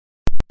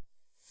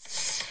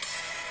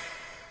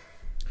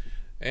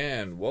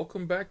And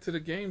welcome back to the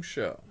game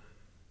show.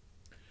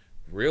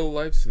 Real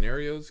life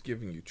scenarios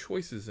giving you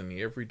choices in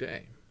the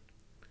everyday.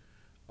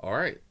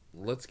 Alright,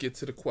 let's get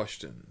to the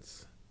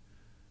questions.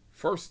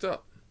 First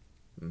up,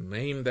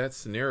 name that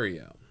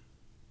scenario.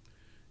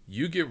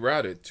 You get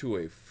routed to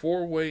a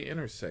four-way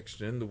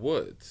intersection in the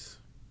woods.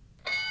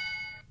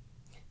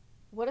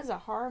 What is a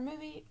horror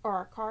movie or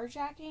a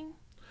carjacking?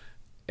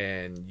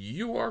 And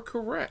you are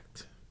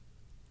correct.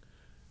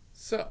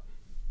 So,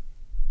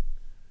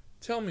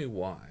 tell me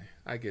why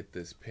I get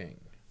this ping.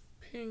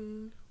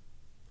 Ping.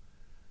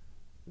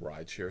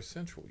 Rideshare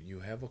Central, you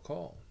have a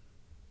call.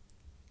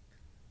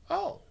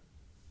 Oh,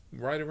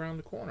 right around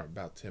the corner,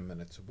 about 10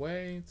 minutes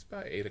away. It's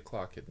about 8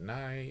 o'clock at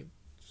night,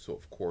 so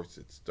of course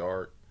it's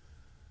dark.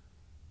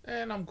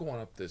 And I'm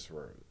going up this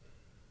road.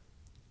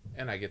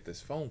 And I get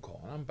this phone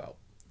call, and I'm about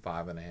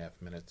 5.5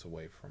 minutes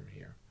away from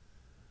here.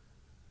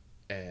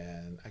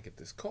 And I get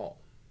this call.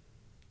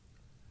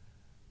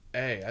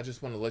 Hey, I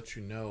just want to let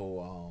you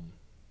know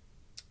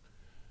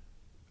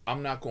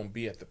I'm not going to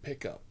be at the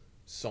pickup.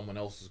 Someone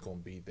else is going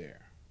to be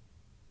there.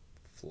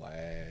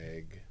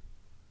 Flag.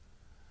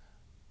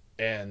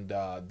 And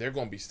they're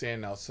going to be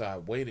standing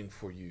outside waiting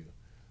for you.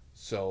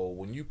 So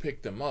when you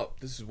pick them up,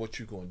 this is what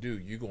you're going to do.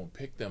 You're going to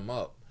pick them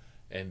up,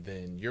 and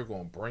then you're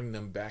going to bring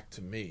them back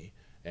to me,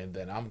 and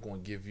then I'm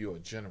going to give you a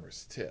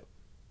generous tip.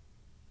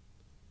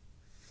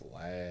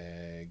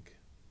 Flag.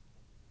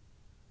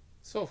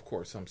 So of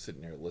course I'm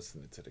sitting there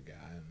listening to the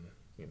guy,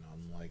 and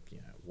I'm like,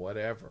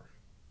 whatever.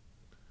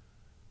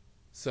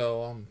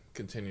 So I'm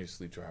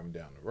continuously driving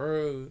down the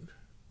road,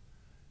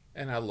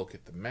 and I look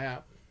at the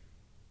map.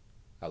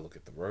 I look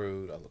at the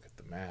road. I look at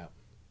the map.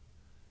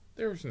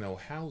 There's no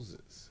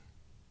houses.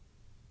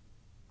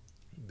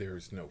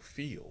 There's no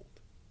field.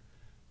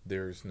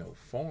 There's no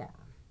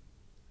farm.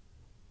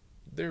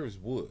 There's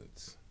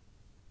woods.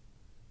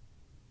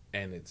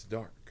 And it's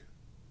dark.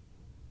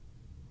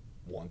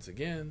 Once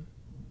again,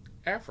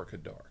 Africa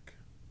dark.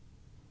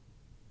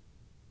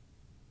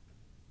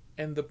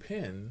 And the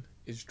pin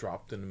is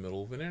dropped in the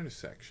middle of an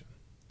intersection.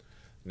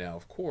 Now,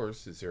 of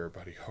course, as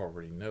everybody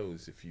already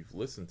knows, if you've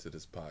listened to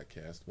this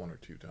podcast one or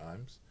two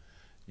times,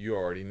 you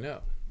already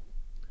know.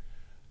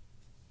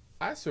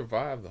 I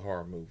survived the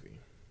horror movie.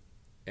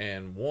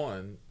 And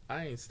one,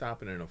 I ain't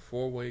stopping in a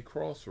four-way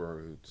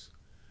crossroads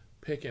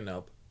picking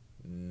up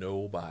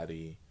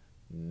nobody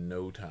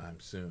no time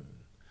soon.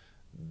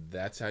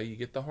 That's how you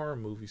get the horror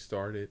movie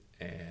started,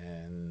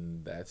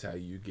 and that's how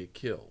you get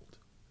killed.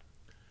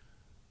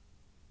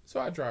 So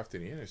I drive to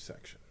the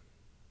intersection.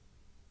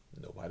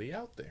 Nobody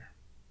out there.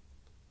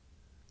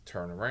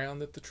 Turn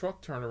around at the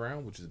truck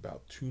turnaround, which is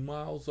about 2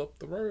 miles up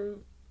the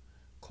road.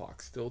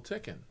 Clock's still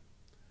ticking.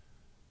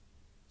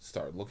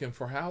 Start looking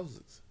for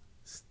houses.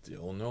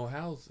 Still no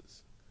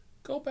houses.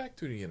 Go back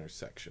to the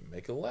intersection.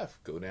 Make a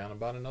left. Go down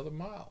about another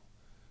mile.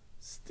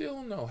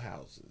 Still no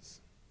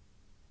houses.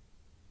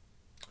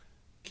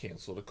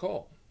 Cancel the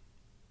call.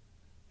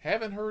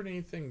 Haven't heard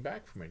anything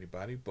back from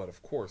anybody, but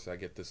of course I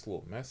get this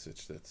little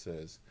message that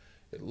says,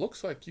 it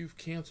looks like you've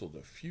canceled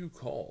a few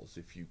calls.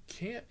 If you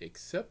can't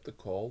accept the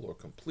call or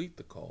complete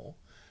the call,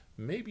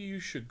 maybe you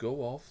should go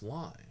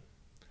offline.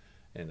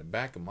 In the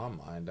back of my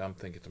mind, I'm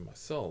thinking to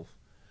myself,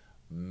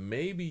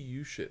 maybe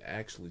you should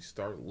actually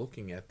start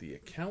looking at the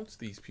accounts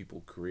these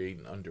people create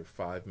in under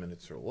 5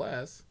 minutes or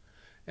less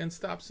and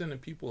stop sending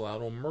people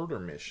out on murder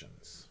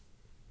missions.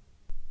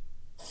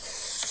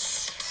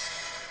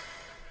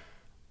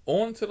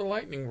 On to the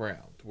lightning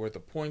round, where the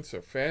points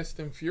are fast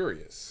and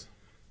furious.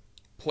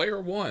 Player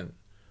 1,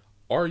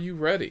 are you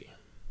ready?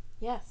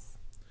 Yes.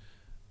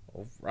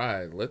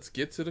 Alright, let's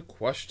get to the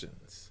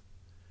questions.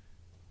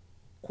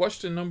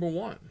 Question number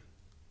 1.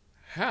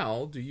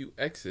 How do you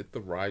exit the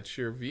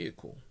rideshare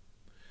vehicle?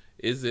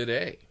 Is it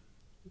A,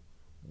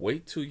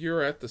 wait till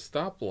you're at the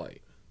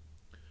stoplight?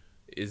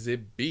 Is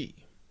it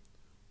B,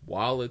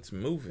 while it's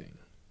moving?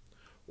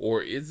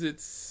 Or is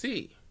it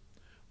C,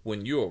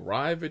 when you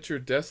arrive at your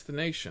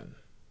destination?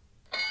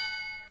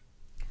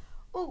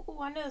 Oh,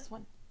 I know this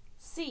one.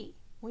 C,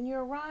 when you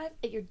arrive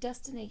at your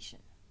destination.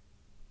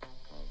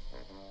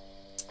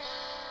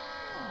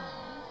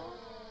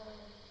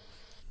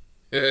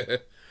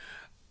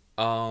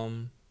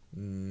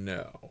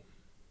 No.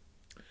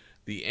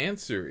 The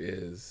answer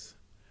is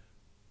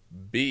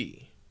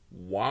B,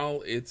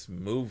 while it's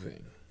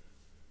moving.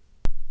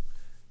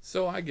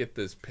 So I get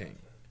this ping.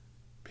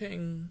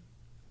 Ping.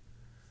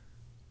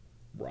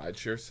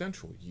 Rideshare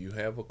Central, you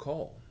have a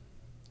call.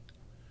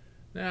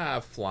 Now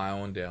I fly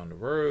on down the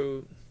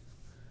road,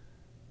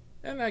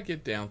 and I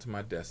get down to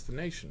my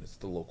destination. It's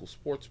the local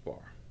sports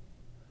bar.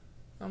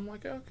 I'm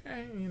like,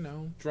 okay,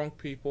 drunk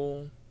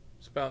people.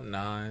 It's about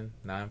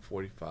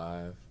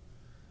 9:45.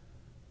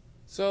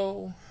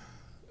 So,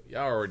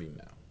 y'all already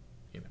know,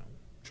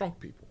 drunk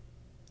people.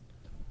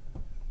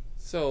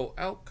 So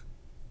out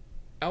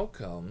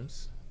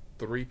comes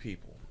three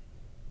people.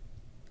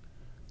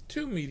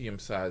 Two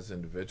medium-sized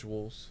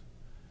individuals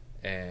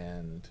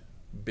and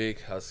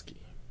Big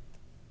Husky.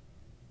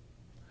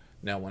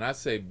 Now, when I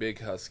say Big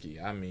Husky,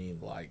 I mean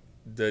like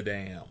the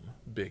damn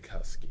Big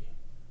Husky.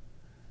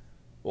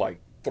 like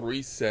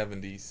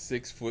 370,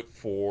 6'4",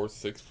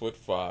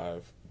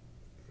 6'5",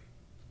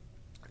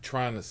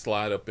 trying to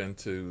slide up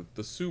into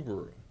the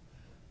Subaru,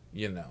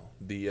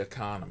 the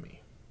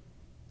economy.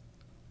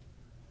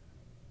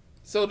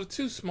 So the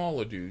two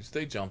smaller dudes,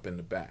 they jump in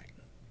the back.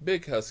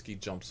 Big Husky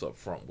jumps up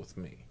front with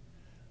me.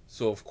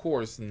 So of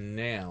course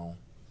now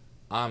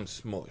I'm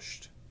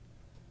smushed,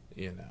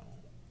 you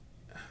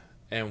know,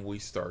 and we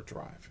start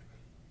driving.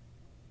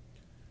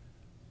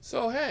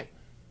 So hey,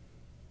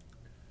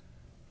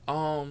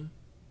 um,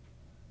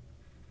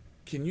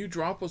 can you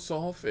drop us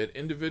off at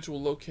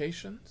individual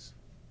locations?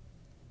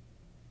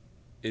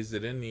 Is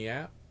it in the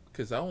app?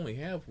 Because I only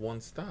have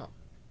one stop.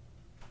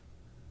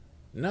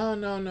 No,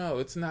 no, no,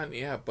 it's not in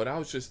the app. But I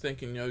was just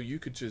thinking, you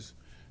could just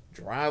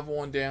drive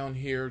on down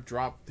here,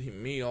 drop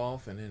me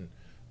off, and then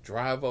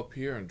drive up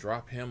here and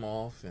drop him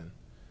off. And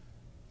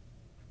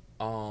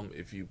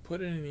if you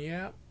put it in the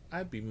app,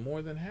 I'd be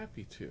more than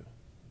happy to.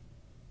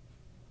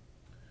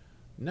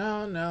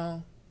 No,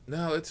 no,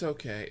 no, it's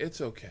okay. It's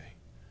okay.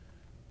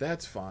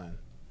 That's fine.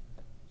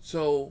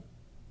 So,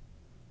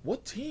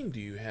 what team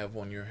do you have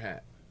on your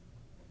hat?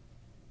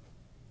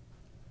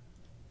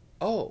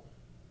 Oh,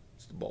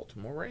 it's the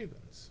Baltimore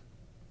Ravens.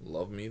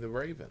 Love me the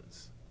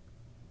Ravens.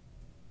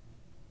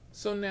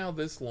 So now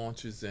this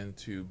launches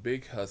into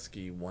Big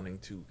Husky wanting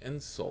to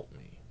insult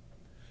me.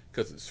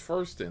 Because his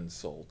first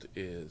insult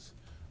is,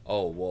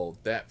 oh, well,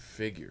 that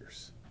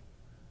figures.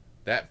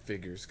 That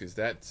figures because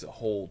that's a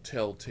whole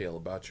telltale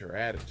about your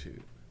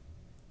attitude.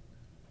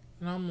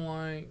 And I'm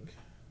like,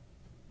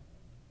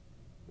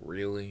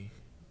 really?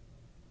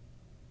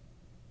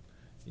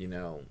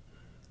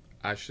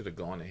 I should have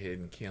gone ahead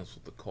and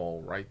canceled the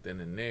call right then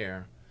and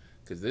there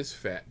because this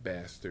fat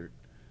bastard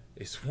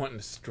is wanting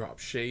to drop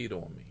shade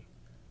on me.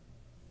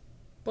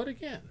 But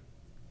again,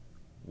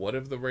 what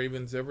have the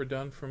Ravens ever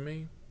done for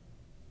me?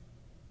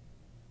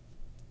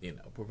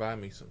 Provide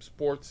me some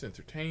sports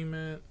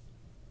entertainment,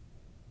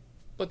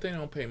 but they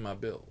don't pay my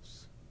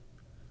bills.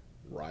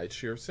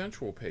 Rideshare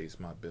Central pays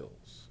my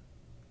bills.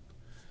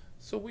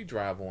 So we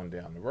drive on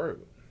down the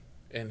road,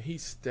 and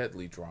he's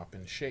steadily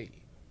dropping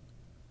shade.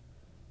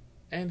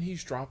 And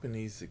he's dropping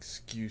these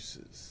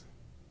excuses.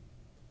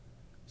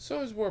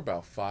 So as we're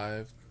about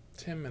 5-10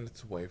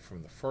 minutes away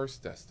from the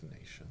first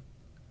destination,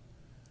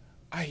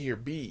 I hear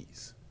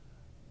bees.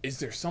 Is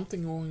there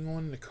something going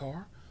on in the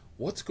car?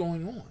 What's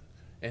going on?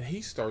 And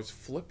he starts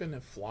flipping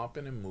and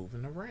flopping and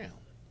moving around.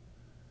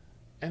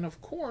 And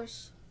of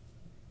course,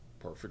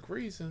 perfect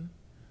reason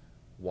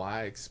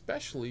why I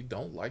especially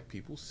don't like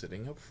people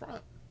sitting up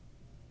front.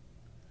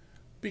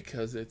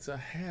 Because it's a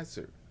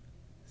hazard.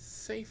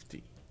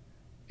 Safety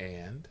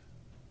and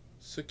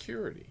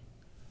security.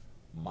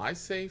 My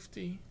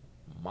safety,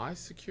 my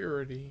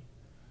security.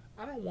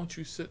 I don't want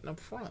you sitting up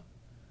front.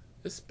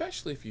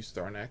 Especially if you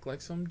start to act like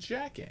some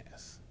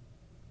jackass.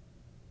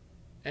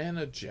 And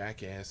a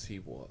jackass he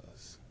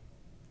was.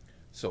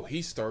 So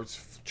he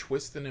starts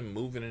twisting and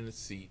moving in the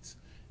seats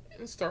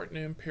and starting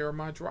to impair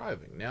my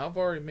driving. Now I've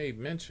already made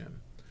mention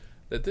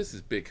that this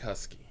is Big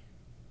Husky.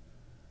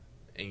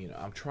 And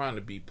I'm trying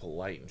to be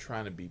polite and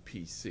trying to be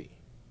PC.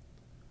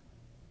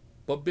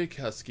 But Big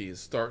Husky is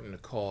starting to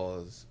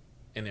cause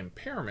an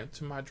impairment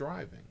to my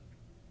driving.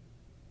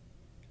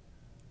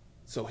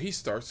 So he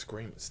starts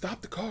screaming,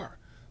 "Stop the car!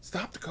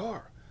 Stop the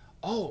car!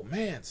 Oh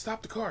man,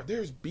 stop the car!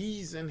 There's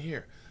bees in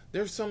here.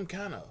 There's some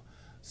kind of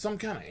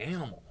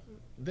animal."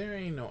 There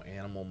ain't no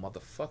animal,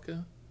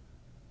 motherfucker.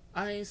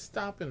 I ain't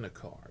stopping the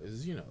car.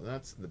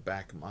 That's in the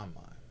back of my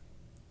mind.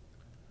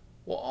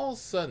 Well, all of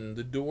a sudden,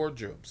 the door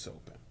jumps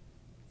open.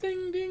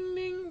 Ding, ding,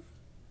 ding.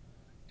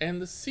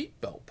 And the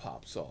seatbelt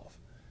pops off.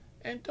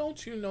 And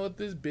don't you know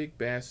this big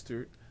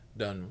bastard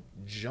done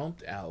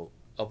jumped out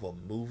of a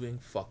moving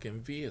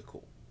fucking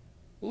vehicle.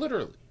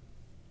 Literally.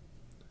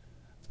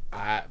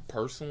 I've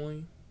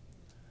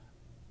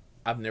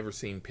never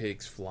seen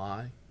pigs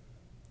fly.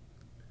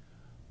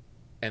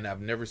 And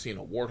I've never seen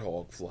a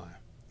warthog fly.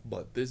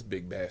 But this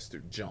big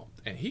bastard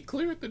jumped. And he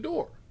cleared the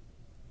door.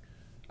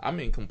 I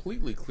mean,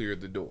 completely cleared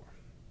the door.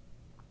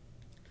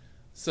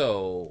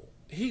 So,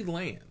 he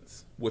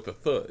lands with a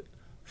thud.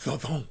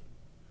 Thud.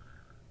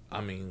 I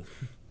mean,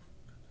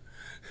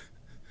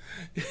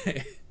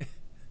 I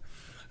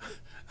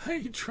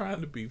ain't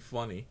trying to be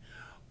funny,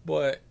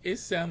 but it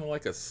sounded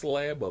like a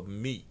slab of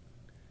meat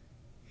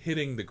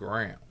hitting the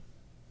ground.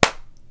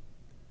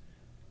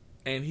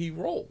 And he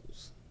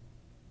rolls.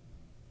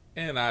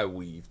 And I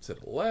weave to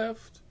the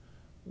left,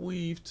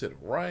 weave to the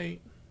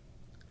right,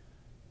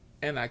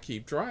 and I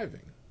keep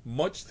driving,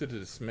 much to the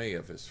dismay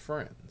of his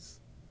friends.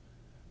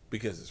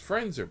 Because his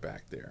friends are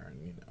back there,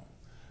 and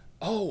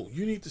oh,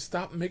 you need to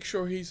stop and make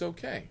sure he's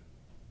okay.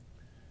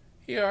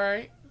 He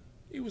alright.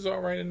 He was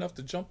alright enough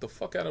to jump the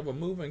fuck out of a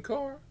moving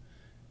car.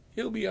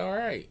 He'll be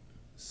alright.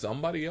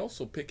 Somebody else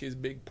will pick his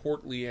big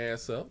portly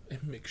ass up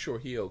and make sure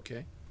he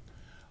okay.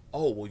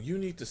 Oh, well, you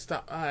need to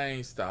stop. I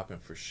ain't stopping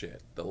for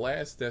shit. The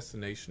last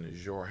destination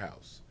is your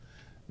house.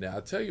 Now,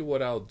 I'll tell you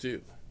what I'll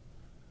do.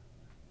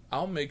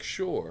 I'll make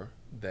sure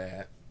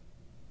that,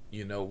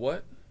 you know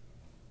what?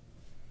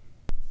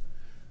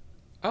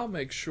 I'll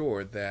make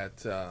sure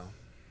that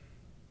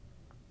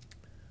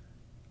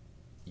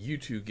you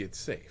two get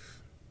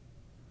safe.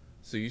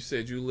 So you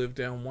said you live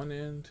down one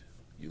end,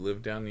 you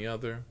live down the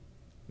other,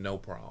 no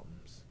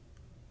problems.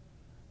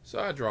 So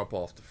I drop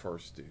off the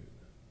first dude,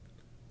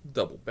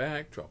 double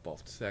back, drop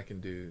off the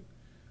second dude,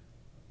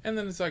 and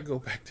then as I go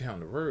back down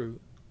the road,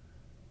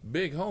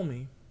 big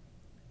homie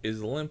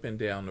is limping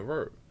down the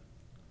road.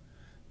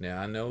 Now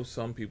I know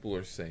some people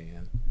are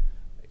saying,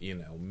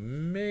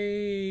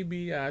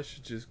 maybe I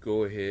should just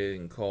go ahead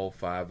and call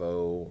 50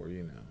 or,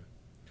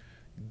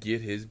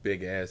 get his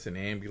big ass an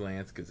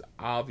ambulance because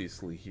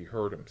obviously he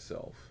hurt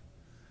himself.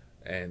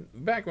 And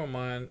back in my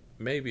mind,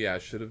 maybe I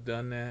should have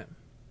done that.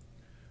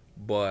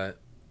 But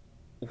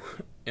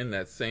in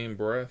that same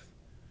breath,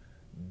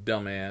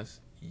 dumbass,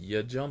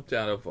 you jumped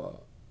out of a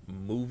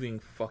moving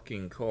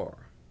fucking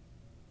car.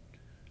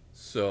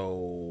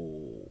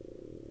 So,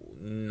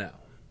 no.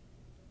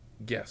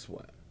 Guess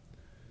what?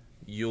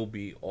 You'll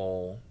be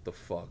all the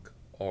fuck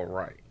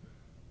alright.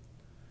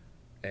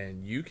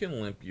 And you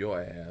can limp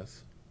your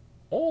ass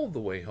all the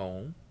way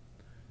home.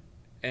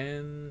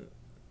 And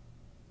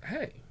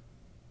hey,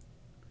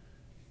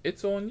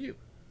 it's on you,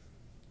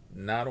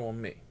 not on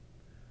me.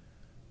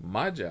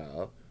 My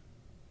job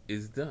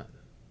is done.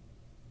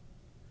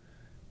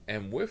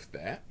 And with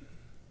that,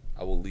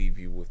 I will leave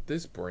you with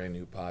this brand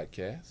new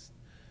podcast.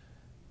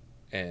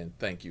 And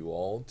thank you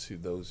all to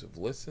those who've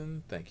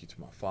listened. Thank you to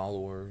my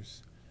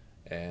followers.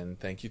 And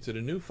thank you to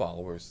the new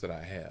followers that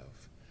I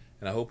have.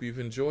 And I hope you've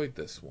enjoyed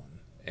this one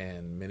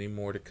and many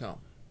more to come.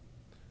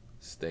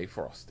 Stay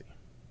frosty.